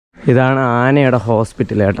ഇതാണ് ആനയുടെ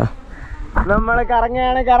ഹോസ്പിറ്റൽ കേട്ടോ. നമ്മൾ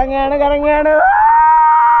കറങ്ങാണ്.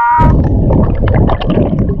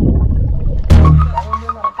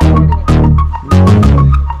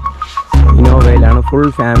 ഇന്നോവയിലാണ്, ഫുൾ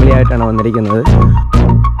ഫാമിലി ആയിട്ടാണ് വന്നിരിക്കുന്നത്.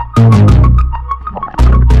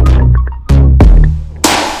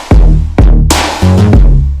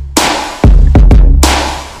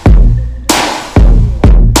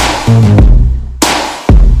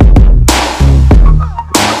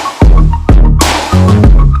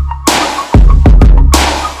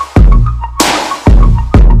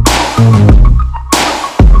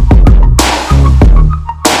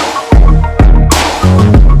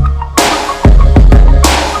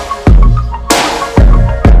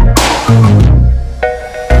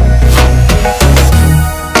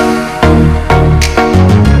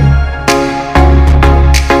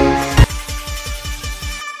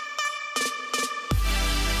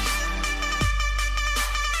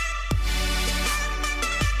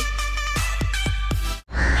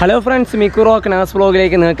 ഹലോ ഫ്രണ്ട്സ്, മിക്കുറോ ക്നാസ്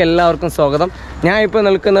വ്ലോഗിലേക്ക് നിങ്ങൾക്ക് എല്ലാവർക്കും സ്വാഗതം. ഞാൻ ഇപ്പോൾ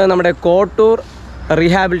നിൽക്കുന്നത് നമ്മുടെ കോട്ടൂർ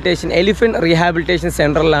റീഹാബിലിറ്റേഷൻ എലിഫൻറ്റ് റീഹാബിലിറ്റേഷൻ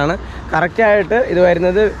സെൻറ്ററിലാണ്. കറക്റ്റായിട്ട് ഇത്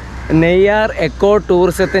വരുന്നത് നെയ്യാർ എക്കോ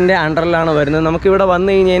ടൂറിസത്തിൻ്റെ അണ്ടറിലാണ് വരുന്നത്. നമുക്കിവിടെ വന്നു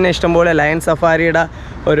കഴിഞ്ഞ് കഴിഞ്ഞാൽ ഇഷ്ടംപോലെ ലയൺ സഫാരിയുടെ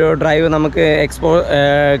ഒരു ഡ്രൈവ് നമുക്ക്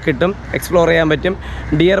എക്സ്പ്ലോർ ചെയ്യാൻ പറ്റും.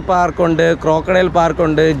 ഡിയർ പാർക്കുണ്ട്, ക്രോക്കഡൈൽ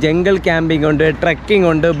പാർക്കുണ്ട്, ജംഗിൾ ക്യാമ്പിംഗ് ഉണ്ട്, ട്രെക്കിംഗ്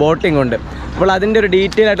ഉണ്ട്, ബോട്ടിംഗ് ഉണ്ട്. അപ്പോൾ അതിൻ്റെ ഒരു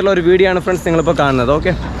ഡീറ്റെയിൽ ആയിട്ടുള്ള ഒരു വീഡിയോ ആണ് ഫ്രണ്ട്സ് നിങ്ങളിപ്പോൾ കാണുന്നത്.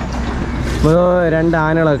 ഓക്കെ, ഇപ്പോൾ 2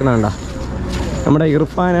 ആനകൾ വെക്കണുണ്ടോ? നമ്മുടെ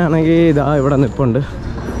ഇർഫാനാണെങ്കിൽ ഇതാ ഇവിടെ നിൽപ്പുണ്ട്.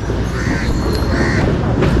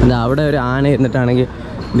 ഇതാ അവിടെ ഒരു ആന ഇരുന്നിട്ടാണെങ്കിൽ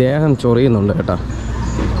ദേഹം ചൊറിയുന്നുണ്ട് കേട്ടോ.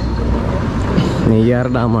 നെയ്യാർ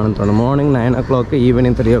ഡാമാണെന്ന് തോന്നുന്നു. Morning 9 o'clock,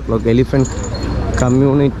 evening 3 o'clock. Elephant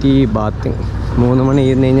community bathing 3 മണി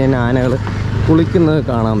ഇരുന്ന് കഴിഞ്ഞാൽ ആനകൾ കുളിക്കുന്നത്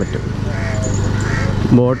കാണാൻ പറ്റും.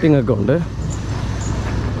 ബോട്ടിംഗ് ഒക്കെ ഉണ്ട്.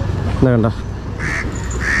 എന്താ കണ്ടോ,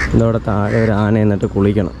 ഇതവിടെ താഴെ ഒരു ആന എന്നിട്ട്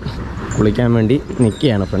കുളിക്കാൻ വേണ്ടി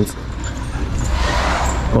നിൽക്കുകയാണ് ഫ്രണ്ട്സ്.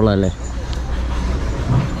 കൊള്ളാമല്ലേ?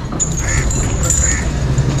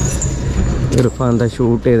 ഇർഫാൻ എന്താ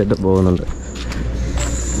ഷൂട്ട് ചെയ്തിട്ട് പോകുന്നുണ്ട്.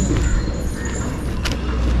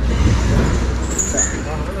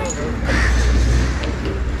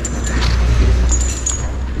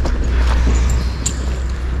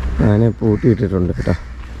 ആനയെ പൂട്ടിയിട്ടിട്ടുണ്ട് കേട്ടോ.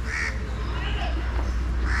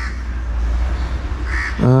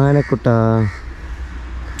 ആനക്കുട്ടാ,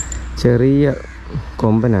 ചെറിയ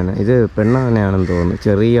കൊമ്പനാണ് ഇത്. പെണ്ണാനയാണെന്ന് തോന്നുന്നു.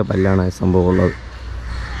 ചെറിയ പല്ലാണ് സംഭവം ഉള്ളത്.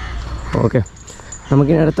 ഓക്കെ,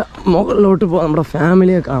 നമുക്കിനി അടുത്ത മുകളിലോട്ട് പോകാം. നമ്മുടെ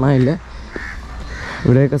ഫാമിലിയെ കാണാനില്ല.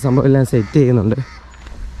 ഇവിടെയൊക്കെ സംഭവം എല്ലാം സെറ്റ് ചെയ്യുന്നുണ്ട്.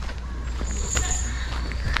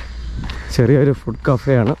 ചെറിയൊരു ഫുഡ്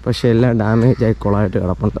കഫേയാണ്, പക്ഷേ എല്ലാം ഡാമേജ് ആയി കൊളായിട്ട്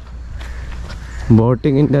കിടപ്പുണ്ട്.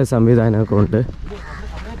 ബോട്ടിങ്ങിൻ്റെ സംവിധാനമൊക്കെ ഉണ്ട്.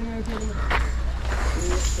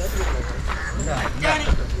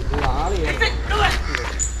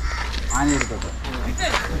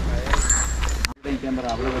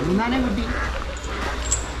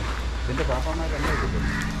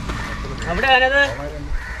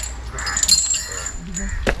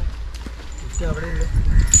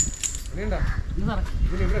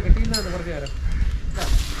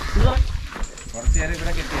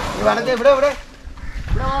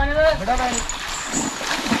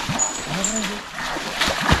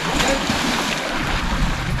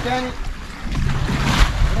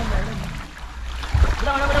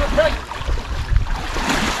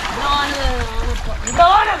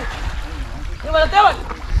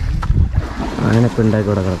 ആനപ്പിണ്ടാക്കി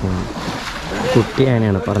ഇവിടെ കിടക്കുന്നു. കുട്ടി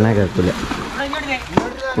ആനയാണ്, പറഞ്ഞാൽ കേൾക്കില്ല.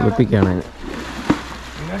 കുളിപ്പിക്കുകയാണ് അതിന്.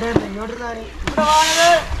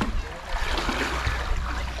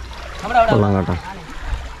 കൊള്ളാം കേട്ടോ,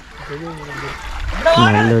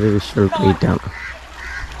 നല്ലൊരു വിഷ്വൽ ട്രീറ്റ് ആണ്.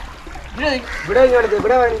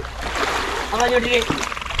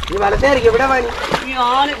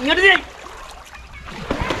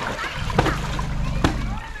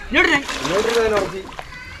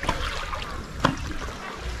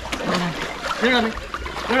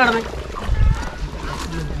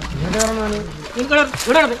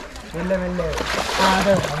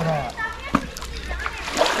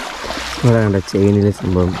 ഇവിടെ കണ്ട ചെയിനിലെ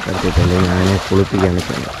സംഭവം കണ്ടിട്ടുണ്ട്. ഞാനെ കുളിപ്പിക്കാൻ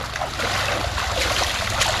നിൽക്കുന്നത്.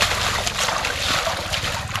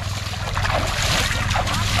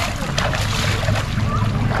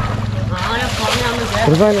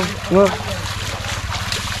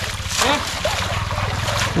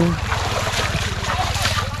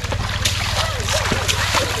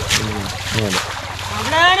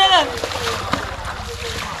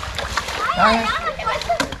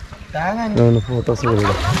 ഫോട്ടോസ്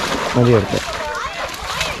മതി എടുത്ത്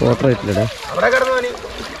ഫോട്ടോ ഇട്ടില്ലേ?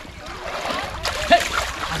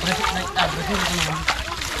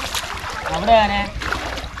 അവിടെ ആന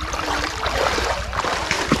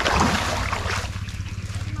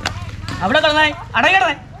അവിടെ കിടന്നേ അടങ്ങി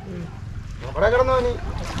കിടന്നേ അവിടെ കിടന്നോ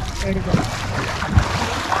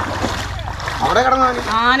അവിടെ കിടന്നോ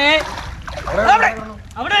ആനെ അവിടെ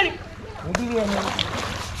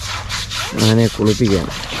ആനയെ കുളിപ്പിക്കാൻ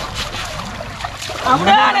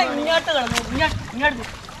ഇങ്ങോട്ട് കിടന്നു ഇങ്ങോട്ട്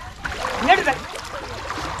ഇങ്ങോട്ട്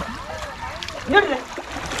ഇങ്ങോട്ട്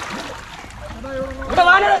ഇവിടെ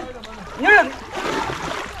വാന ഇങ്ങോട്ട്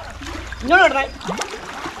ഇങ്ങോട്ട് കിടന്നേ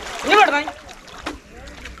ഇങ്ങോട്ട് കിടന്നേ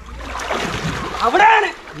അവിടെയാണ്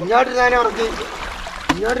ഇങ്ങോട്ടിരുന്നാനെ ഉറക്കി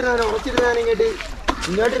ഇങ്ങോട്ടിരുന്നാനെ ഉറച്ചിരുന്നാനെ ഇങ്ങോട്ട്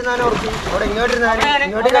ഇങ്ങോട്ടിരുന്നാനെ ഉറക്കി അവിടെ ഇങ്ങോട്ടിരുന്നാനെ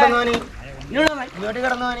ഇങ്ങോട്ട് കിടന്നോന് ഇങ്ങോട്ട്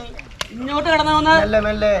കിടന്നോന് ഇങ്ങോട്ട് കിടന്നോന്ന് മെല്ലെ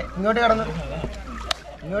മെല്ലെ ഇങ്ങോട്ട് കിടന്നു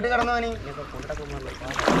ഇങ്ങോട്ട് കിടന്നോന്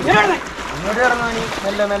ഇങ്ങോട്ട് കിടന്നോന്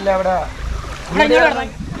മെല്ലെ മെല്ലെ അവിടെ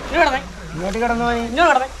ഇങ്ങോട്ട് കിടന്നോന്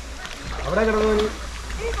അവിടെ കിടന്നോന്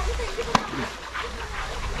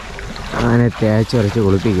ആനെ തേച്ചുരച്ച്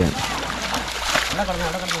കുളിപ്പിക്കാൻ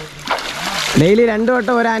ഡെയിലി 2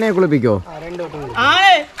 വട്ടം ഒരു ആനയെ കുളിപ്പിക്കോ?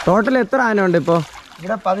 ടോട്ടൽ എത്ര ആന ഉണ്ട് ഇപ്പൊ?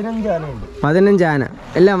 ഇവിടെ 15 ആനയുണ്ട്. 15 ആന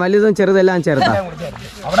എല്ലാം വലുതും ചെറുതെല്ലാം ചേർത്താ?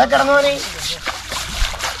 അവിടെ കിടന്നോനെ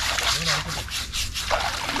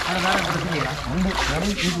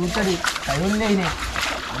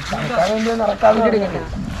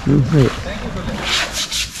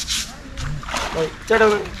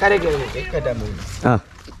ആ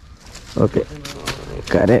ഓക്കെ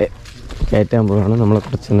കര കയറ്റാൻ പോവാണ്. നമ്മളെ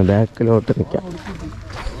കുറച്ചൊന്ന് ബാക്കിലോട്ട് നിൽക്കാം.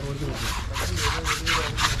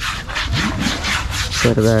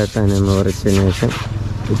 ചെറുതായിട്ട് അതിനൊന്ന് ഉറച്ചതിന് ശേഷം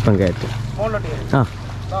ഇപ്പം കയറ്റും. ആ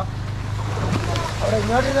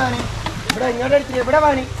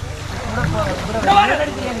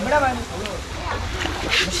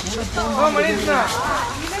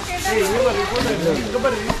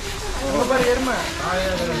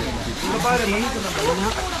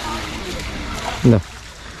എന്താ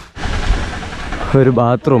ഒരു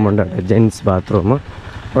ബാത്റൂം ഉണ്ട് കേട്ടോ, ജെൻസ് ബാത്റൂം.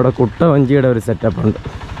 അവിടെ കുട്ടവഞ്ചിയുടെ ഒരു സെറ്റപ്പ് ഉണ്ട്.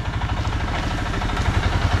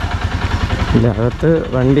 ഇതിനകത്ത്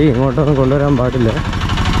വണ്ടി ഇങ്ങോട്ടൊന്നും കൊണ്ടുവരാൻ പാടില്ല,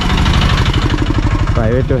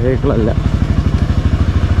 പ്രൈവറ്റ് വെഹിക്കിളല്ല.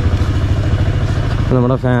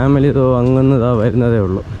 നമ്മുടെ ഫാമിലി ഇതോ അങ്ങന്ന് ഇതാ വരുന്നതേ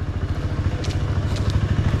ഉള്ളൂ.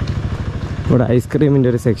 ഇവിടെ ഐസ്ക്രീമിൻ്റെ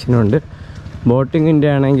ഒരു സെക്ഷനുണ്ട്. ബോട്ടിങ്ങിൻ്റെ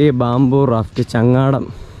ആണെങ്കിൽ ബാംബൂ റാഫ്റ്റ് ചങ്ങാടം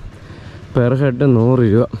പെർ ഹെഡ് 100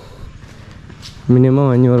 രൂപ, മിനിമം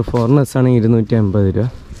 500, ഫോറിനേഴ്സ് ആണെങ്കിൽ 250 രൂപ.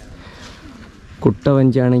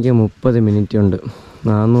 കുട്ടവഞ്ചി ആണെങ്കിൽ 30 മിനിറ്റ് ഉണ്ട്,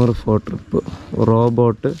 400 ഫോർ ട്രിപ്പ്. റോ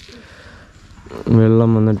ബോട്ട് വെള്ളം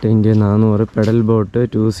വന്നിട്ട് India 400. Pedal boat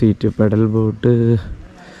 2 seat pedal boat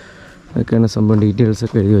ഒക്കെയാണ് സംഭവം.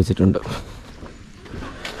 ഡീറ്റെയിൽസൊക്കെ എഴുതി വെച്ചിട്ടുണ്ട്.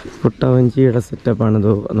 കുട്ടവഞ്ചിയുടെ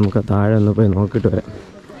സെറ്റപ്പാണിത്. നമുക്ക് താഴെ ഒന്ന് പോയി നോക്കിയിട്ട് വരാം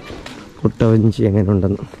കുട്ടവഞ്ചി എങ്ങനെ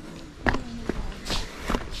ഉണ്ടെന്ന്.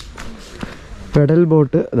 പെഡൽ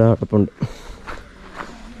ബോട്ട് ഇതാ കിടപ്പുണ്ട്.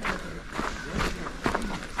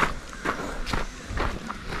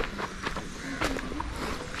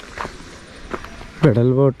 പെഡൽ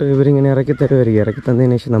ബോട്ട് ഇവരിങ്ങനെ ഇറക്കി തരുമായിരിക്കും. ഇറക്കി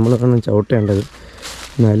തന്നതിന് ശേഷം നമ്മളൊന്നും ചവിട്ടേണ്ടത്.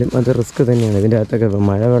 എന്നാലും അത് റിസ്ക് തന്നെയാണ്. ഇതിൻ്റെ അകത്തൊക്കെ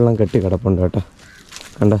മഴവെള്ളം കെട്ടി കിടപ്പുണ്ട് കേട്ടോ.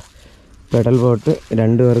 കണ്ട പെഡൽ ബോട്ട്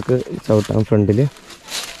 2 പേർക്ക് ചവിട്ടാൻ ഫ്രണ്ടിൽ,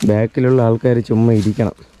 ബാക്കിലുള്ള ആൾക്കാർ ചുമ്മാ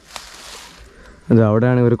ഇരിക്കണം. അത്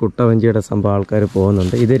അവിടെയാണ് ഒരു കുട്ടവഞ്ചിയുടെ സംഭവം. ആൾക്കാർ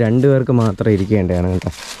പോകുന്നുണ്ട്. ഇത് 2 പേർക്ക് മാത്രം ഇരിക്കേണ്ടതാണ്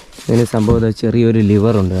കേട്ടോ. ഇതിന് സംഭവം ചെറിയൊരു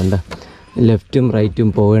ലിവറുണ്ട് കണ്ട, ലെഫ്റ്റും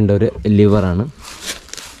റൈറ്റും പോകേണ്ട ഒരു ലിവറാണ്.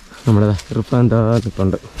 നമ്മുടെ ഇർഫാൻ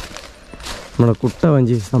നിൽപ്പുണ്ട്. നമ്മുടെ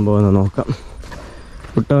കുട്ടവഞ്ചി സംഭവം ഒന്ന് നോക്കാം.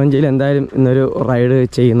 കുട്ടവഞ്ചിയിൽ എന്തായാലും ഇന്നൊരു റൈഡ്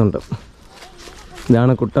ചെയ്യുന്നുണ്ട്.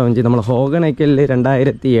 ഇതാണ് കുട്ടവഞ്ചി. നമ്മൾ ഹോഗണയ്ക്കലിൽ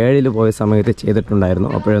 2007 പോയ സമയത്ത് ചെയ്തിട്ടുണ്ടായിരുന്നു.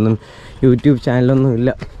 അപ്പോഴൊന്നും യൂട്യൂബ് ചാനലൊന്നും ഇല്ല.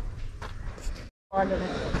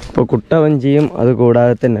 അപ്പോൾ കുട്ടവഞ്ചിയും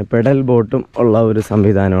അതുകൂടാതെ തന്നെ പെഡൽ ബോട്ടും ഉള്ള ഒരു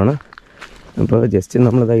സംവിധാനമാണ്. അപ്പോൾ ജസ്റ്റ്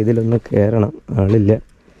നമ്മളിത് ഇതിലൊന്ന് കയറണം. ആളില്ല.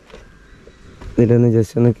 ഇതിലൊന്ന്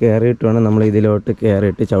ജസ്റ്റ് ഒന്ന് കയറിയിട്ട് വേണം നമ്മൾ ഇതിലോട്ട്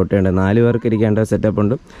കയറിയിട്ട് ചവിട്ടേണ്ടത്. 4 പേർക്ക് ഇരിക്കേണ്ട സെറ്റപ്പ്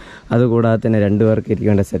ഉണ്ട്. അതുകൂടാതെ തന്നെ 2 പേർക്ക്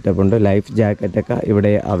ഇരിക്കേണ്ട സെറ്റപ്പ് ഉണ്ട്. ലൈഫ് ജാക്കറ്റൊക്കെ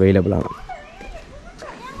ഇവിടെ അവൈലബിൾ ആണ്.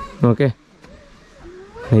 Okay,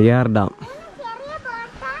 Neyyar dam.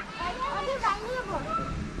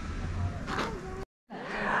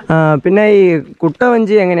 പിന്നെ ഈ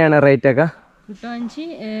കുട്ടവഞ്ചി എങ്ങനെയാണ് റേറ്റൊക്കെ? കുട്ടവഞ്ചി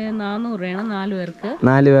 400 രൂപയാണ് 4 പേർക്ക്.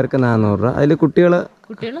 4 പേർക്ക് 400 രൂപ. അതിൽ കുട്ടികൾ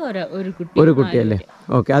ഒരു കുട്ടിയല്ലേ?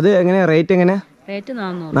 ഓക്കെ, അത് എങ്ങനെയാ റേറ്റ്? എങ്ങനെ റേറ്റ്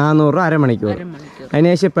 400 രൂപ അരമണിക്കൂർ.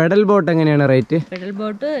 അതിനുശേഷം പെഡൽ ബോട്ട് എങ്ങനെയാണ് റേറ്റ്? പെഡൽ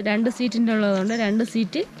ബോട്ട് 2 സീറ്റിന്റെ ഉള്ളതുകൊണ്ട് 2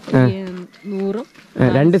 സീറ്റ് 100.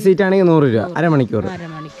 2 സീറ്റ് ആണെങ്കിൽ 100 രൂപ അരമണിക്കൂർ.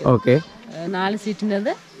 ഓക്കെ, 4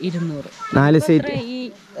 സീറ്റിൻ്റെത് 200. 4 സീറ്റ്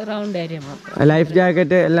റൗണ്ട് ഏരിയ മാത്രം. ലൈഫ്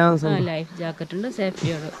ജാക്കറ്റ് എല്ലാം ലൈഫ് ജാക്കറ്റ് ഉണ്ട്, സേഫ്റ്റി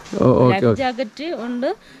ഉണ്ട്. ലൈഫ് ജാക്കറ്റ് ഉണ്ട്.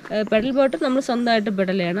 പെഡൽ ബോട്ട് നമ്മൾ സ്വന്തമായിട്ട്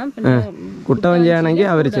പെഡൽ ചെയ്യണം. പിന്നെ കുട്ടവഞ്ചിയാണെങ്കിൽ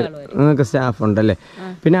അവർ നിങ്ങൾക്ക് സ്റ്റാഫ് ഉണ്ടല്ലേ.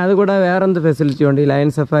 പിന്നെ അതുകൂടെ വേറെ എന്ത് ഫെസിലിറ്റി ഉണ്ട്? ഈ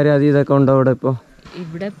ലയൺ സഫാരി അത് ഇതൊക്കെ ഉണ്ടോ ഇവിടെ? ഇപ്പോൾ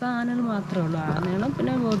ഇവിടെ ഇപ്പൊ ആനകൾ മാത്രമേ ഉള്ളൂ. ആനകളും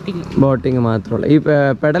പിന്നെ ബോട്ടിങ് മാത്രമേ ഉള്ളൂ. ഈ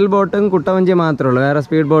പെഡൽ ബോട്ടും കുട്ടവഞ്ചി മാത്രമേ ഉള്ളൂ, വേറെ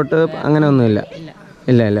സ്പീഡ് ബോട്ട് അങ്ങനെ ഒന്നുമില്ല?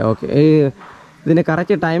 ഇല്ല അല്ലേ. ഓക്കെ. ഈ ഇതിന്റെ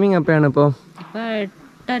കറക്റ്റ് ടൈമിംഗ് എപ്പോഴാണ്? ഇപ്പോൾ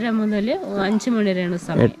 8:30 മുതൽ 5 മണി വരെയാണ്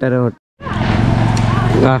സമയം. 8:30.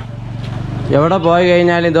 എവിടെ പോയി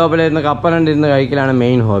കഴിഞ്ഞാലും ഇതേപോലെ ഇരുന്ന് കപ്പലണ്ടിരുന്ന് കഴിക്കലാണ്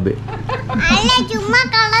മെയിൻ ഹോബി.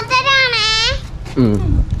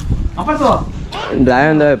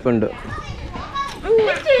 എന്താ ഇപ്പൊ ഉണ്ട്?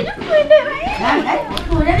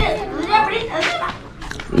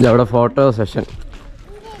 ഇതവിടെ ഫോട്ടോ സെഷൻ.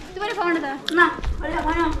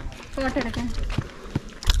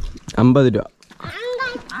 50 രൂപ.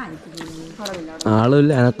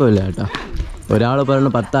 ആളുമില്ല, എനക്കുമില്ല കേട്ടോ. ഒരാൾ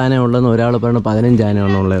പറയുന്നത് 10 ആന ഉള്ളതെന്ന്, ഒരാൾ പറയുന്നത് 15 ആന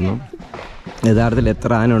ഉള്ളതെന്നും. യഥാർത്ഥത്തിൽ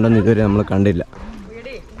എത്ര ആന ഉണ്ടെന്ന് ഇതുവരെ നമ്മൾ കണ്ടില്ല.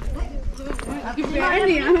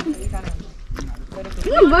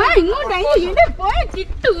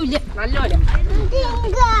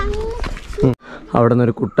 അവിടെ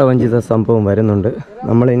നിന്നൊരു കുട്ടവഞ്ചിത സംഭവം വരുന്നുണ്ട്.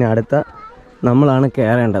 നമ്മളാണ്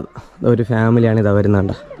കയറേണ്ടത്. ഒരു ഫാമിലിയാണ് ഇതാ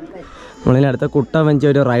വരുന്നുണ്ട്. നമ്മളിനി അടുത്ത കുട്ടവഞ്ചി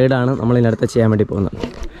ഒരു റൈഡാണ് നമ്മളിനി അടുത്ത ചെയ്യാൻ വേണ്ടി പോകുന്നത്.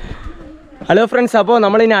 ഹലോ ഫ്രണ്ട്സ്, അപ്പോൾ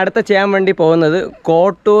നമ്മളിനി അടുത്ത ചെയ്യാൻ വേണ്ടി പോകുന്നത്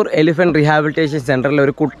കോട്ടൂർ എലിഫന്റ് റീഹാബിലിറ്റേഷൻ സെൻറ്ററിലെ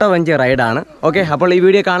ഒരു കുട്ടവഞ്ചി റൈഡാണ്. ഓക്കെ, അപ്പോൾ ഈ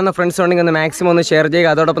വീഡിയോ കാണുന്ന ഫ്രണ്ട്സ് ഉണ്ടെങ്കിൽ ഒന്ന് മാക്സിമം ഒന്ന് ഷെയർ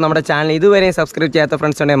ചെയ്യുക. അതോടൊപ്പം നമ്മുടെ ചാനൽ ഇതുവരെയും സബ്സ്ക്രൈബ് ചെയ്യാത്ത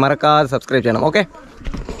ഫ്രണ്ട്സ് ഉണ്ടെങ്കിൽ മറക്കാതെ സബ്സ്ക്രൈബ് ചെയ്യണം. ഓക്കെ,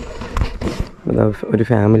 ഒരു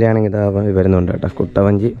ഫാമിലി ആണെങ്കിൽ ഇതാ വരുന്നുണ്ട് കേട്ടോ.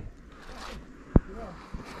 കുട്ടവഞ്ചി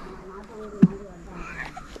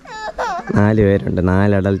 4 പേരുണ്ട്.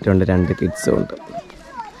 4 അഡൽറ്റുണ്ട്, 2 കിഡ്സും ഉണ്ട്.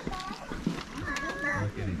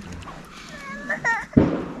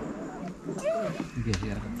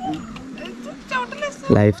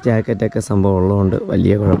 ലൈഫ് ജാക്കറ്റൊക്കെ സംഭവം ഉള്ളതുകൊണ്ട്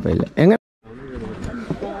വലിയ കുഴപ്പമില്ല. എങ്ങനെ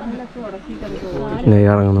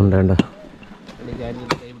ഇറങ്ങുന്നുണ്ട് കേട്ടോ.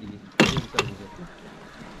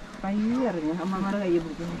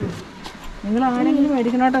 നിങ്ങൾ ആരെങ്കിലും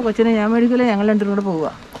മേടിക്കണോട്ടോ കൊച്ചിനെ? ഞാൻ മേടിക്കില്ല, ഞങ്ങൾ രണ്ടും കൂടെ പോവുക.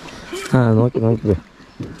 നോക്കി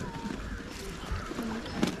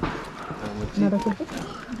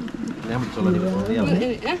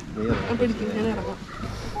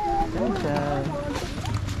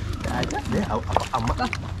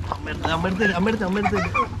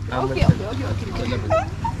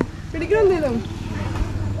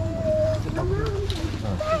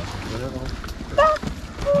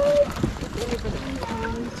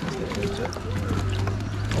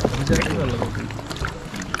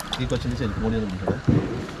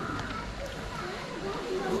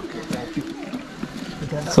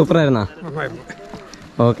സൂപ്പറായിരുന്നാ?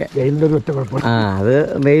 ഓക്കെ. അത്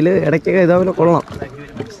വെയിൽ ഇടയ്ക്കൊക്കെ ഇതേപോലെ കൊള്ളണം.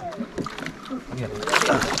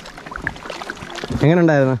 എങ്ങനെ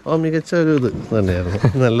ഉണ്ടായിരുന്നു? മികച്ച ഒരു ഇത് തന്നെയായിരുന്നു.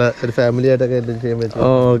 നല്ല ഒരു ഫാമിലി ആയിട്ടൊക്കെ ചെയ്യാൻ പറ്റും.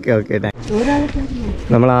 ഓക്കെ.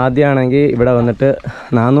 നമ്മൾ ആദ്യമാണെങ്കിൽ ഇവിടെ വന്നിട്ട്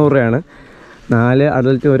 400 രൂപയാണ്. 4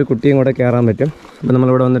 അഡൽറ്റ് ഒരു കുട്ടിയും കൂടെ കയറാൻ പറ്റും. അപ്പോൾ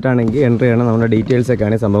നമ്മളിവിടെ വന്നിട്ടാണെങ്കിൽ എൻട്രി ചെയ്യണം. നമ്മുടെ ഡീറ്റെയിൽസൊക്കെ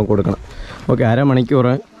ആണെങ്കിൽ സംഭവം കൊടുക്കണം. ഓക്കെ, 1/2 മണിക്കൂർ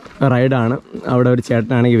റൈഡാണ്. അവിടെ ഒരു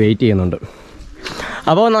ചേട്ടനാണെങ്കിൽ വെയിറ്റ് ചെയ്യുന്നുണ്ട്.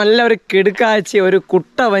 അപ്പോൾ നല്ലൊരു കിടുക്കാഴ്ച, ഒരു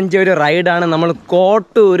കുട്ടവഞ്ചി ഒരു റൈഡാണ് നമ്മൾ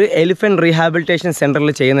കോട്ടൂർ എലിഫന്റ് റീഹാബിലിറ്റേഷൻ സെൻറ്ററിൽ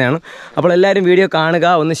ചെയ്യുന്നതാണ്. അപ്പോൾ എല്ലാവരും വീഡിയോ കാണുക,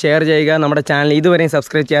 ഒന്ന് ഷെയർ ചെയ്യുക. നമ്മുടെ ചാനൽ ഇതുവരെയും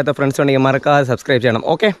സബ്സ്ക്രൈബ് ചെയ്യാത്ത ഫ്രണ്ട്സ് ഉണ്ടെങ്കിൽ മറക്കാതെ സബ്സ്ക്രൈബ് ചെയ്യണം.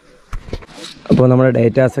 ഓക്കെ, അപ്പോൾ നമ്മുടെ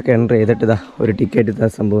ഡേറ്റാസൊക്കെ എൻ്റർ ചെയ്തിട്ട് ഇതാ ഒരു ടിക്കറ്റ് ഇതാ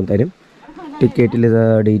സംഭവം തരും. ടിക്കറ്റിൽ ഇതാ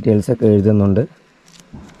ഡീറ്റെയിൽസൊക്കെ എഴുതുന്നുണ്ട്.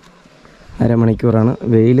 1/2 മണിക്കൂറാണ്.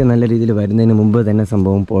 വെയിൽ നല്ല രീതിയിൽ വരുന്നതിന് മുമ്പ് തന്നെ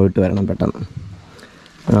സംഭവം പോയിട്ട് വരണം പെട്ടെന്ന്.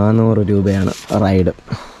 400 രൂപയാണ് റൈഡ്.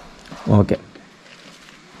 ഓക്കെ,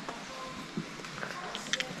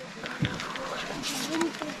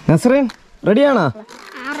 നസ്രീൻ റെഡിയാണോ?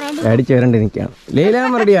 അടിച്ചു വരണ്ടി നിൽക്കുകയാണ്.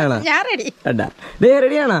 ലീലാമ്മ റെഡിയാണോ?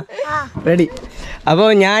 റെഡിയാണോ? റെഡി. അപ്പോൾ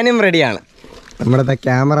ഞാനും റെഡിയാണ്. നമ്മുടെ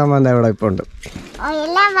ക്യാമറമാൻ ഇവിടെ ഇപ്പോൾ ഉണ്ട്.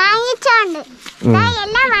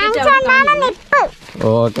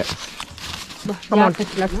 ഓക്കെ,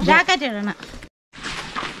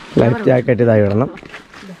 ലൈഫ് ജാക്കറ്റ് ഇതായി ഇടണം.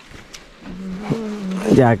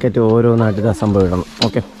 ജാക്കറ്റ് ഓരോന്നായിട്ട് സംഭവം ഇടണം.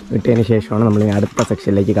 ഓക്കെ, ഇട്ടതിന് ശേഷമാണ് നമ്മൾ ഇനി അടുത്ത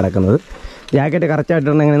സെക്ഷനിലേക്ക് കിടക്കുന്നത്. ജാക്കറ്റ് കറക്റ്റായിട്ട്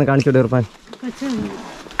ഇടണം. എങ്ങനെയാണ് കാണിച്ചു കൊടുക്കാൻ?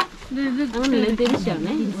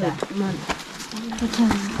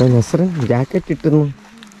 നസ്രീൻ ജാക്കറ്റ് ഇട്ടുന്നു.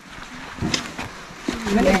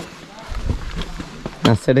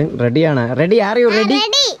 നസ്രീൻ റെഡിയാണ്? Ready? Are you ready?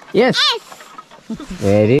 Yes,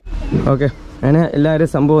 very okay. അങ്ങനെ എല്ലാവരും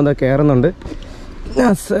സംഭവം എന്താ കയറുന്നുണ്ട്.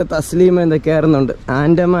 തസ്ലീമ എന്താ കയറുന്നുണ്ട്.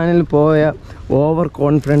 ആൻഡമാനിൽ പോയ ഓവർ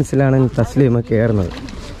കോൺഫിഡൻസിലാണ് തസ്ലീമ കയറുന്നത്.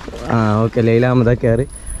 ഓക്കെ, ലൈലാമത കയറി.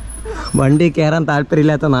 വണ്ടി കയറാൻ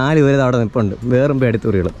താല്പര്യമില്ലാത്ത 4 പേര് അവിടെ നിൽപ്പുണ്ട്, വേറും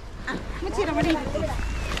പേടിത്തൂറികൾ.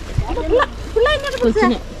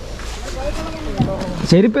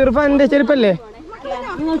 ചെരുപ്പ് ഇർഫാന്റെ ചെരുപ്പല്ലേ?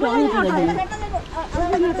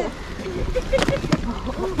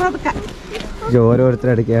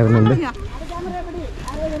 ഓരോരുത്തരുടെ കയറുന്നുണ്ട്.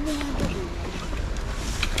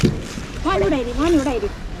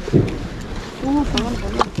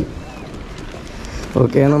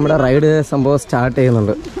 ഓക്കെ, നമ്മുടെ റൈഡ് സംഭവം സ്റ്റാർട്ട്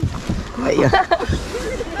ചെയ്യുന്നുണ്ട്.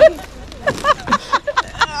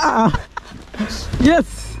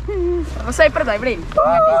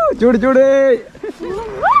 ചൂട് ചൂട്.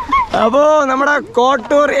 അപ്പോ നമ്മുടെ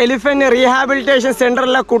കോട്ടൂർ എലിഫന്റ് റീഹാബിലിറ്റേഷൻ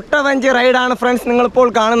സെന്ററിലെ കുട്ടവഞ്ചി റൈഡാണ് ഫ്രണ്ട്സ് നിങ്ങളിപ്പോൾ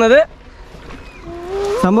കാണുന്നത്.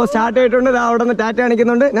 സംഭവം സ്റ്റാർട്ട് ചെയ്തിട്ടുണ്ട്. അവിടെ നിന്ന് ടാറ്റ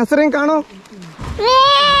കാണിക്കുന്നുണ്ട്. നസറിൻ കാണോ?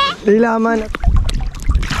 ലീലാമാൻ.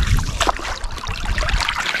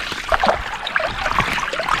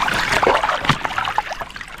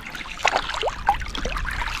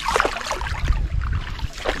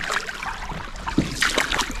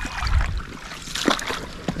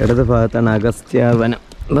 ഇടത് ഭാഗത്താണ് അഗസ്ത്യാവനം.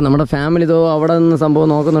 അപ്പം നമ്മുടെ ഫാമിലി ഇതോ അവിടെ നിന്ന് സംഭവം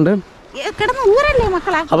നോക്കുന്നുണ്ട്.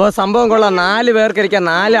 അപ്പോൾ സംഭവം കൊള്ളാം. 4 പേർക്ക് ഇരിക്കാം.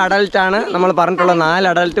 4 അഡൽട്ടാണ് നമ്മൾ പറഞ്ഞിട്ടുള്ള. 4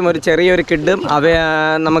 അഡൽട്ടും ഒരു ചെറിയൊരു കിഡും.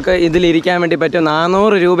 നമുക്ക് ഇതിലിരിക്കാൻ വേണ്ടി പറ്റും.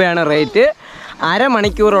 400 രൂപയാണ് റേറ്റ്.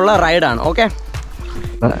 അരമണിക്കൂറുള്ള റൈഡാണ്. ഓക്കെ,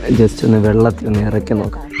 ജസ്റ്റ് ഒന്ന് വെള്ളത്തിൽ ഒന്ന് ഇറക്കി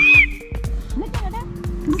നോക്കാം.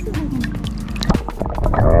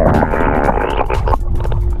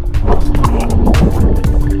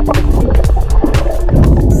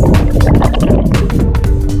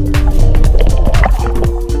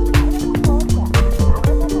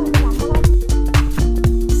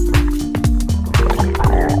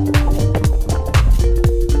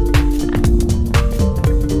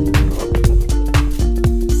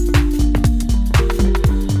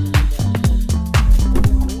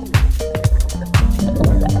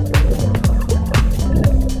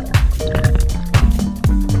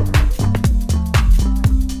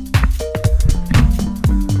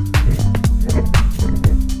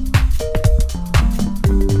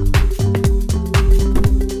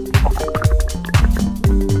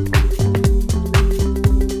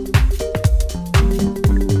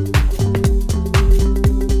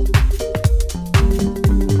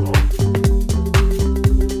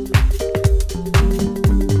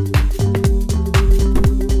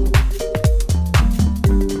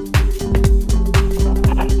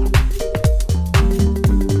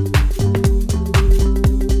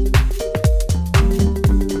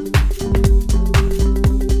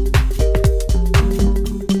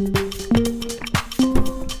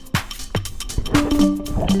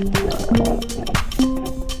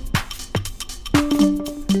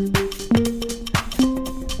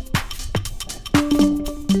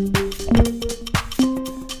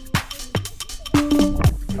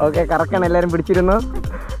 ഓക്കെ, കറക്കാണ്. എല്ലാവരും പിടിച്ചിരുന്നു.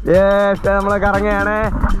 നമ്മള് കറങ്ങയാണ്.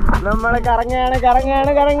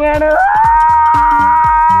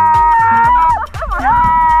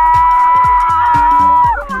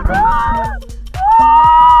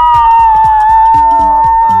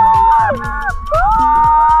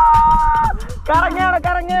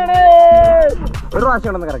 ഒരു പ്രാവശ്യം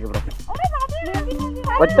ഉണ്ടെന്ന് കറക്കി ബ്രോ.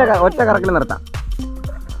 ഒറ്റ കറക്കിൽ നിർത്താം.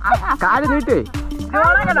 കാല് നീട്ടേ.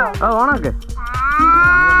 ഓണാക്ക്.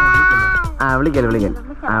 വിളിക്കാതെ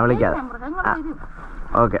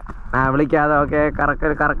ഓക്കെ. വിളിക്കാതെ. ഓക്കെ,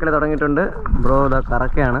 കറക്കൽ തുടങ്ങിയിട്ടുണ്ട്. ബ്രോ ഇതാ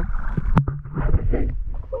കറക്കയാണ്.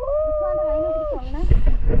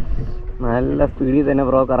 നല്ല സ്പീഡിൽ തന്നെ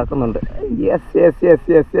ബ്രോ കറക്കുന്നുണ്ട്.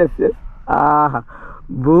 യെസ്. ആഹാ,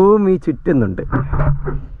 ഭൂമി ചുറ്റുന്നുണ്ട്.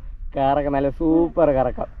 നല്ല സൂപ്പർ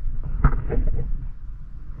കറക്കം.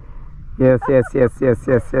 യെസ്.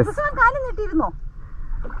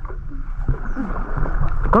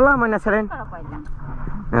 കൊള്ളാമോ നസറൻ?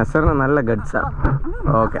 നസറിന് നല്ല ഗഡ്സാ.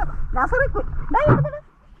 Okay,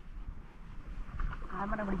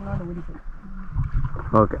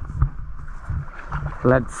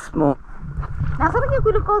 let's move.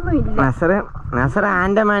 നസർ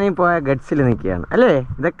ആൻഡമാനിൽ പോയ ഗഡ്സിൽ നിൽക്കുകയാണ് അല്ലേ?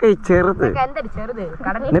 ഇതൊക്കെ ഈ ചെറുത്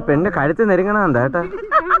പെണ്ണ് കഴുത്ത് നെരുങ്ങണം എന്താ കേട്ടാ?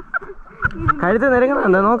 കഴുത്ത് നെരുങ്ങണം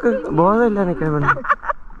എന്താ? നോക്ക്, ബോധമില്ല നിൽക്കണം പെണ്ണ്.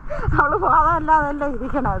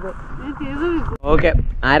 ഓക്കെ,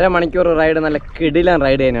 അരമണിക്കൂർ റൈഡ്. നല്ല കിടിലൻ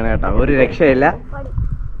റൈഡ് തന്നെയാണ് കേട്ടോ. ഒരു രക്ഷയില്ല.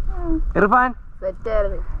 ഇർഫാൻ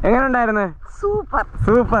എങ്ങനെ?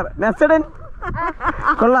 സൂപ്പർ. നസഡൻ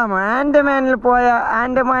കൊള്ളാമോ? ആൻഡമാനിൽ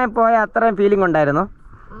പോയ അത്രയും ഫീലിംഗ് ഉണ്ടായിരുന്നോ?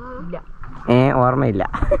 ഓർമ്മയില്ല.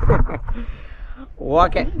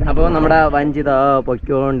 ഓക്കെ, അപ്പോൾ നമ്മുടെ വഞ്ചി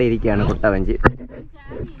പൊയ്ക്കൊണ്ടിരിക്കുകയാണ്. കുട്ടവഞ്ചി.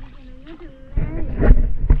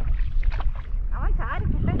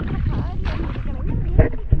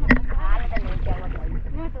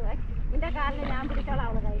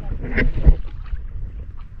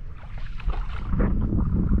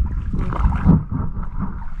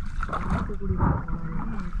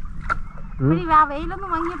 വെയിലൊന്നും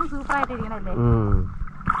മങ്ങിയപ്പോ സൂപ്പർ ആയിട്ടിരിക്കണല്ലേ.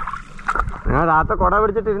 ഞാൻ രാത്രി കുട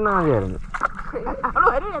പിടിച്ചിട്ടിരുന്നാ മതിയായിരുന്നു.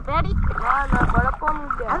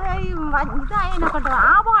 ഇതായതിനെക്കൊണ്ടോ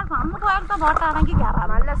ആ ബോട്ട് അന്ന് പോയത്തെ ബോട്ടാണെങ്കിൽ കയറാം,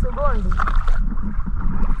 നല്ല സുഖമുണ്ട്.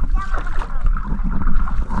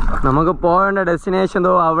 നമുക്ക് പോകേണ്ട ഡെസ്റ്റിനേഷൻ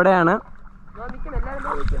അവിടെയാണ്.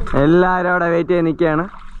 എല്ലാവരും അവിടെ വെയിറ്റ് ചെയ്ത് നിൽക്കുകയാണ്.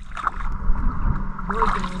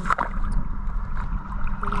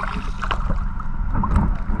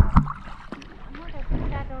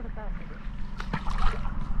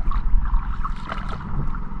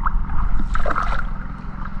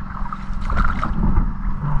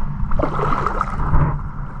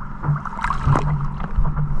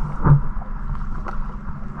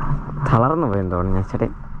 തളർന്നു പോയെന്ന് തോന്നുന്നു ഞാൻ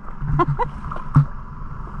ചേട്ടൻ.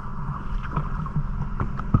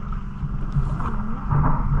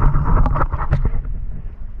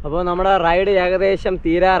 അപ്പോൾ നമ്മുടെ റൈഡ് ഏകദേശം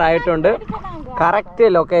തീരാറായിട്ടുണ്ട്. Correct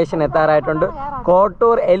location എത്താറായിട്ടുണ്ട്.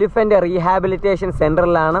 Kottoor elephant rehabilitation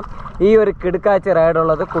സെൻറ്ററിലാണ് ഈ ഒരു കിടുക്കാച്ചി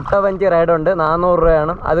റൈഡുള്ളത്. കുട്ടവഞ്ചി റൈഡുണ്ട്, 400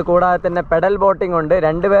 രൂപയാണ്. അതുകൂടാതെ തന്നെ പെഡൽ ബോട്ടിംഗ് ഉണ്ട്.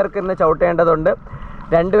 2 പേർക്ക് ഇന്ന് ചവിട്ടേണ്ടതുണ്ട്.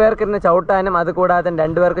 2 പേർക്ക് ഇന്ന് ചവിട്ടാനും അതുകൂടാതെ തന്നെ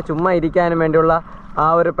 2 പേർക്ക് ചുമ്മാ ഇരിക്കാനും വേണ്ടിയുള്ള ആ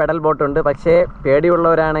ഒരു പെഡൽ ബോട്ടുണ്ട്. പക്ഷേ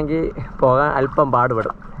പേടിയുള്ളവരാണെങ്കിൽ പോകാൻ അല്പം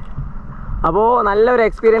പാടുപെടും. അപ്പോൾ നല്ലൊരു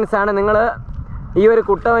എക്സ്പീരിയൻസ് ആണ്. നിങ്ങൾ ഈ ഒരു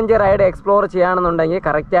കുട്ടവഞ്ചി റൈഡ് എക്സ്പ്ലോർ ചെയ്യുകയാണെന്നുണ്ടെങ്കിൽ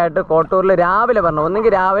കറക്റ്റായിട്ട് കോട്ടൂരിൽ രാവിലെ പറഞ്ഞു,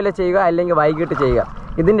 ഒന്നെങ്കിൽ രാവിലെ ചെയ്യുക അല്ലെങ്കിൽ വൈകിട്ട് ചെയ്യുക.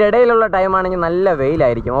 ഇതിൻ്റെ ഇടയിലുള്ള ടൈമാണെങ്കിൽ നല്ല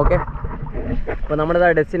വെയിലായിരിക്കും. ഓക്കെ, അപ്പോൾ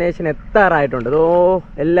നമ്മുടെ ഡെസ്റ്റിനേഷൻ എത്താറായിട്ടുണ്ട്.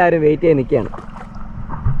 എല്ലാവരും വെയിറ്റ് ചെയ്ത് നിൽക്കുകയാണ്.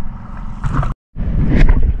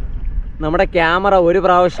 നമ്മുടെ ക്യാമറ ഒരു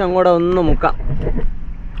പ്രാവശ്യം കൂടെ ഒന്ന് മുക്കാം.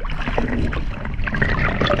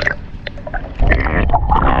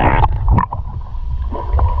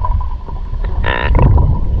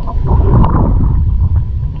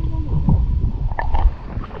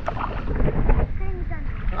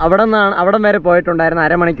 അവിടം വരെ പോയിട്ടുണ്ടായിരുന്നു.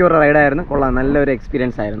 അരമണിക്കൂർ റൈഡായിരുന്നു. കൊള്ളാം, നല്ലൊരു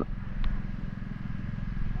എക്സ്പീരിയൻസ് ആയിരുന്നു.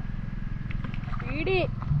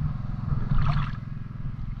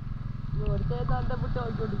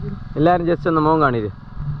 എല്ലാവരും ജസ്റ്റ് ഒന്ന് മോൻ കാണിത്.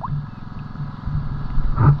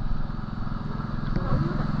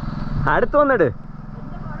 അടുത്ത് വന്നിട്.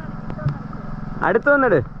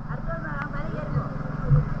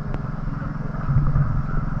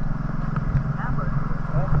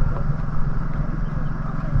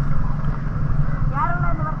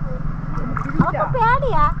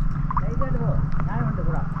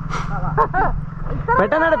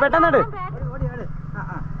 പെട്ടെന്ന്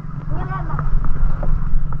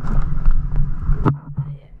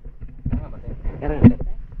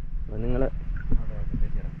നിങ്ങള്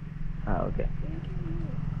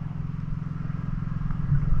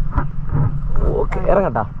ഓക്കെ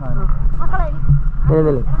ഇറങ്ങട്ടാ.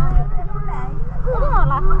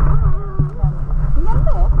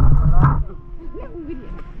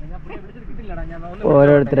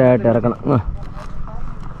 ഓരോരുത്തരായിട്ട് ഇറക്കണം.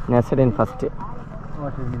 നെക്സ്റ്റ് ഫസ്റ്റ്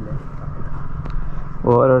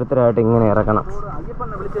ഓരോരുത്തരായിട്ട് ഇങ്ങനെ ഇറക്കണം.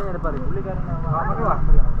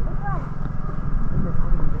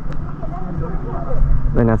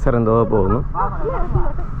 നസർ എന്തോ പോകുന്നു.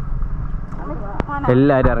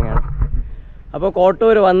 എല്ലാവരും ഇറങ്ങണം. അപ്പോൾ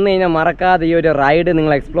കോട്ടൂർ വന്നു കഴിഞ്ഞാൽ മറക്കാതെ ഈ ഒരു റൈഡ്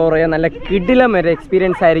നിങ്ങൾ എക്സ്പ്ലോർ ചെയ്യുക. നല്ല കിടിലം ഒരു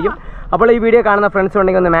എക്സ്പീരിയൻസ് ആയിരിക്കും. അപ്പോൾ ഈ വീഡിയോ കാണുന്ന ഫ്രണ്ട്സ്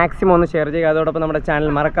ഉണ്ടെങ്കിൽ ഒന്ന് മാക്സിമം ഒന്ന് ഷെയർ ചെയ്യുക. അതോടൊപ്പം നമ്മുടെ ചാനൽ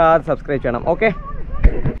മറക്കാതെ സബ്സ്ക്രൈബ് ചെയ്യണം. ഓക്കെ,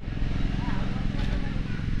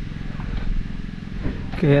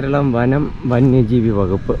 കേരളം വനം വന്യജീവി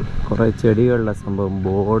വകുപ്പ് കുറേ ചെടികളുടെ സംഭവം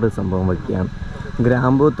ബോർഡ് സംഭവം വയ്ക്കുകയാണ്.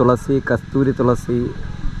 ഗ്രാമ്പൂ തുളസി, കസ്തൂരി തുളസി,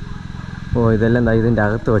 ഇതെല്ലാം ഇതിൻ്റെ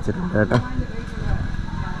അകത്ത് വെച്ചിട്ടുണ്ട് കേട്ടോ.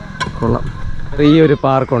 കൊള്ളാം. ഈ ഒരു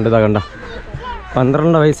പാർക്കുണ്ട്, ഇതാ കണ്ട.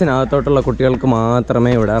 12 വയസ്സിനകത്തോട്ടുള്ള കുട്ടികൾക്ക്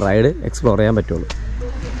മാത്രമേ ഇവിടെ റൈഡ് എക്സ്പ്ലോർ ചെയ്യാൻ പറ്റുള്ളൂ.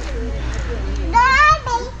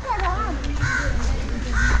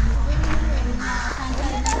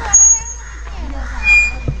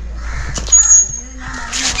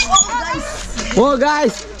 ഓ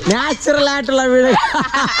ഗായ്സ്, നാച്ചുറൽ ആയിട്ടുള്ള വീട്.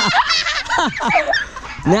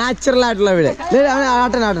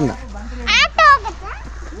 ആട്ടണ്ട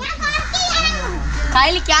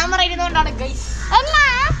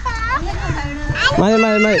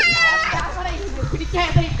മതി.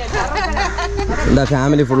 എന്താ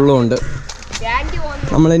ഫാമിലി ഫുള്ളും ഉണ്ട്.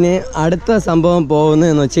 നമ്മളിനി അടുത്ത സംഭവം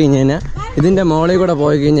പോകുന്നതെന്ന് വെച്ച് കഴിഞ്ഞാൽ ഇതിൻ്റെ മുകളിൽ കൂടെ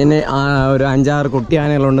പോയി കഴിഞ്ഞാൽ ഒരു 5-6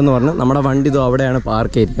 കുട്ടിയാനകളുണ്ടെന്ന് പറഞ്ഞു. നമ്മുടെ വണ്ടി ഇതോ അവിടെയാണ്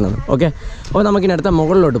പാർക്ക് ചെയ്തിരിക്കുന്നത്. ഓക്കെ, അപ്പോൾ നമുക്കിനി അടുത്ത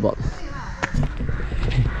മുകളിലോട്ട് പോകാം.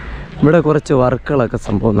 ഇവിടെ കുറച്ച് വർക്കുകളൊക്കെ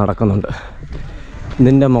സംഭവം നടക്കുന്നുണ്ട്.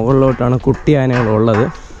 ഇതിൻ്റെ മുകളിലോട്ടാണ് കുട്ടിയാനകളുള്ളത്.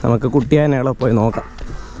 നമുക്ക് കുട്ടിയാനകളെ പോയി നോക്കാം.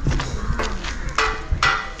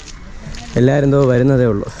 എല്ലാവരും എന്തോ വരുന്നതേ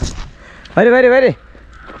ഉള്ളൂ. വരെ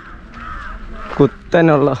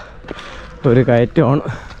കുത്തനുള്ള ഒരു കയറ്റമാണ്.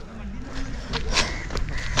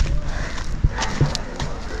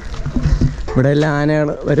 ഇവിടെ എല്ലാം ആനകൾ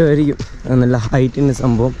വരുമായിരിക്കും. നല്ല ഹൈറ്റിന്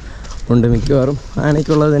സംഭവം ഉണ്ട്. മിക്കവാറും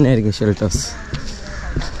ആനയ്ക്കുള്ളത് തന്നെയായിരിക്കും ഷെൽട്ടേഴ്സ്.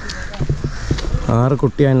 6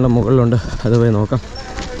 കുട്ടി ആനയുടെ മുകളിലുണ്ട്. അത് പോയി നോക്കാം.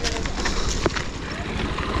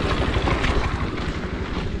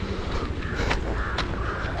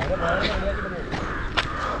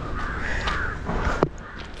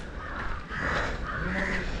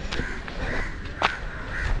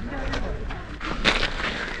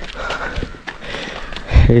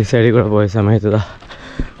 ഈ സൈഡിൽ കൂടെ പോയ സമയത്ത്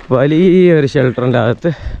വലിയൊരു ഷെൽട്ടറിൻ്റെ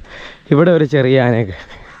അകത്ത് ഇവിടെ ഒരു ചെറിയ ആനയെ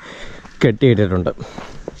കെട്ടിയിട്ടിട്ടുണ്ട്.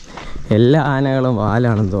 എല്ലാ ആനകളും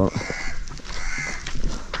വാലാണെന്ന് തോന്നുന്നു.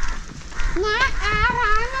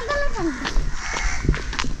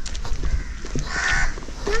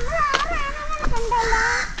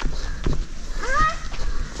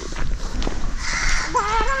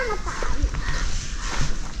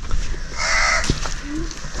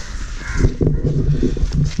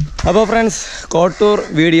 അപ്പോൾ ഫ്രണ്ട്സ്,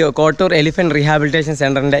 കോട്ടൂർ എലിഫൻറ്റ് റീഹാബിലിറ്റേഷൻ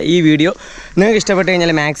സെൻറ്ററിൻ്റെ ഈ വീഡിയോ നിങ്ങൾക്ക് ഇഷ്ടപ്പെട്ട്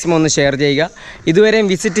കഴിഞ്ഞാൽ മാക്സിമം ഒന്ന് ഷെയർ ചെയ്യുക. ഇതുവരെയും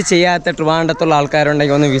വിസിറ്റ് ചെയ്യാത്ത ട്രിവാൻഡ്രത്തുള്ള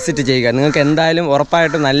ആൾക്കാരുണ്ടെങ്കിൽ ഒന്ന് വിസിറ്റ് ചെയ്യുക. നിങ്ങൾക്ക് എന്തായാലും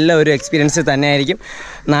ഉറപ്പായിട്ടും നല്ല ഒരു എക്സ്പീരിയൻസ് തന്നെയായിരിക്കും.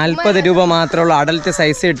 40 രൂപ മാത്രമുള്ള adult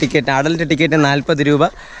size ticket. Adult ticket 40 രൂപ.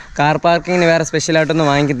 കാർ പാർക്കിങ്ങിന് വേറെ സ്പെഷ്യലായിട്ടൊന്നും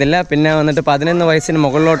വാങ്ങിക്കത്തില്ല. പിന്നെ വന്നിട്ട് 11 വയസ്സിന്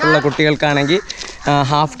മുകളിലോട്ടുള്ള കുട്ടികൾക്കാണെങ്കിൽ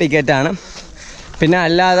ഹാഫ് ടിക്കറ്റാണ്. പിന്നെ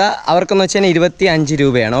അല്ലാതെ അവർക്കെന്ന് വെച്ചാൽ 25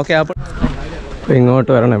 രൂപയാണ്. ഓക്കെ, അപ്പോൾ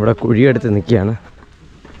ഇങ്ങോട്ട് വരണം. ഇവിടെ കുഴിയെടുത്ത് നിൽക്കുകയാണ്.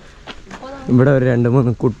 ഇവിടെ ഒരു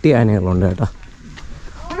 2-3 കുട്ടി ആനകളുണ്ട് കേട്ടോ.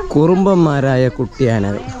 കുറുമ്പന്മാരായ കുട്ടി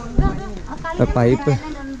ആനകൾ. പൈപ്പ്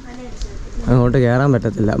അങ്ങോട്ട് കയറാൻ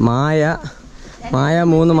പറ്റത്തില്ല. മായ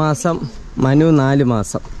 3 മാസം, മനു 4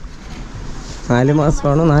 മാസം. 4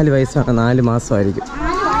 മാസമാണോ 4 വയസ്സാണോ? 4 മാസമായിരിക്കും.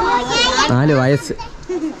 4 വയസ്സ്.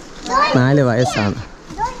 4 വയസ്സാണ്.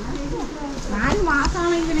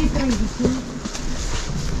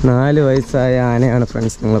 4 വയസ്സായ ആനയാണ്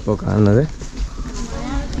ഫ്രണ്ട്സ് നിങ്ങളിപ്പോൾ കാണുന്നത്.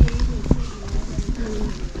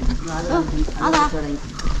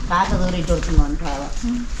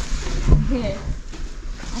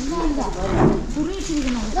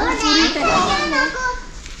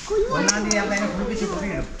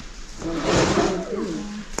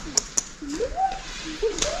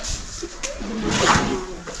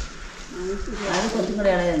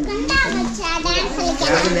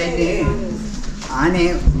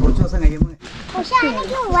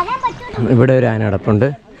 ഇവിടെ ഒരു ആന കിടപ്പുണ്ട്.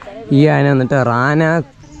 ഈ ആന വന്നിട്ട് റാന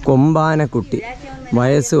കൊമ്പാനക്കുട്ടി.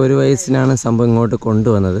 വയസ്സ് 1 വയസ്സിനാണ് സംഭവം ഇങ്ങോട്ട്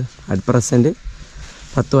കൊണ്ടുവന്നത്. At present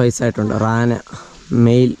 10 വയസ്സായിട്ടുണ്ട്. റാന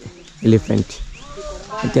mail elephant.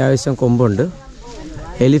 അത്യാവശ്യം കൊമ്പുണ്ട്.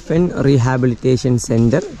 Elephant rehabilitation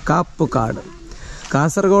centre, Kappukad.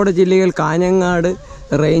 Kasaragod ജില്ലയിൽ കാഞ്ഞങ്ങാട്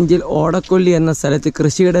റേഞ്ചിൽ ഓടക്കൊല്ലി എന്ന സ്ഥലത്ത്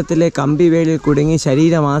കൃഷിയിടത്തിലെ കമ്പിവേലിൽ കുടുങ്ങി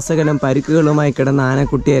ശരീരമാസകലം പരിക്കുകളുമായി കിടന്ന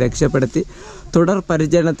ആനക്കുട്ടിയെ രക്ഷപ്പെടുത്തി തുടർ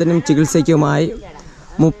പരിചരണത്തിനും ചികിത്സയ്ക്കുമായി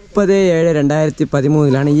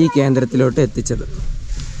 30/7/2013 ഈ കേന്ദ്രത്തിലോട്ട് എത്തിച്ചത്.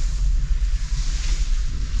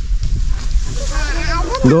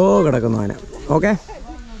 ദോ കിടക്കുന്നു ആന. ഓക്കെ,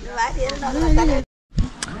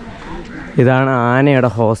 ഇതാണ് ആനയുടെ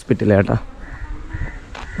ഹോസ്പിറ്റൽ കേട്ടോ.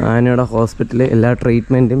 ആനയുടെ ഹോസ്പിറ്റലിൽ എല്ലാ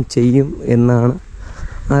ട്രീറ്റ്മെൻറ്റും ചെയ്യും എന്നാണ്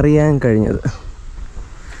അറിയാൻ കഴിഞ്ഞത്.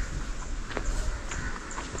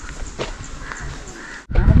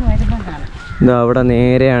 ഇതാ അവിടെ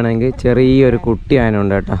നേരെയാണെങ്കിൽ ചെറിയൊരു കുട്ടി ആന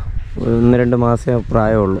ഉണ്ട് കേട്ടോ. 1-2 മാസമേ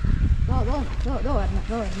പ്രായമുള്ളൂ.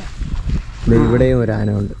 ഇവിടെയും ഒരു ആന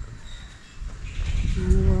ഉണ്ട്.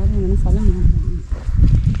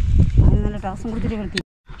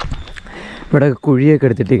 ഇവിടെ കുഴിയൊക്കെ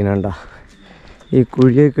എടുത്തിട്ടിരിക്കണ. ഈ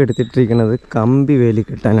കുഴിയൊക്കെ എടുത്തിട്ടിരിക്കുന്നത് കമ്പി വേലി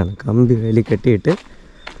കെട്ടാനാണ്. കമ്പി വേലി കെട്ടിയിട്ട്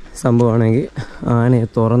സംഭവമാണെങ്കിൽ ആനയെ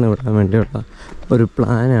തുറന്നു വിടാൻ വേണ്ടിയുള്ള ഒരു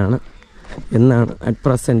പ്ലാനാണ് എന്നാണ് അറ്റ്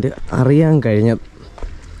പ്രസൻറ്റ് അറിയാൻ കഴിഞ്ഞത്.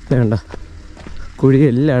 വേണ്ട, കുഴി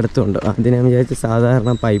എല്ലായിടത്തും ഉണ്ട്. അതിനെ വിചാരിച്ച്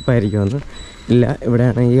സാധാരണ പൈപ്പായിരിക്കുമെന്ന് ഇല്ല. ഇവിടെ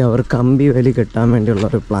ആണെങ്കിൽ അവർ കമ്പി വേലി കെട്ടാൻ വേണ്ടിയുള്ള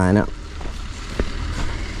ഒരു പ്ലാനാണ്.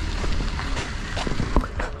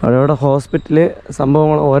 അവിടെ ഹോസ്പിറ്റല്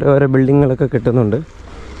സംഭവങ്ങൾ ഓരോരോ ബിൽഡിങ്ങുകളൊക്കെ കിട്ടുന്നുണ്ട്.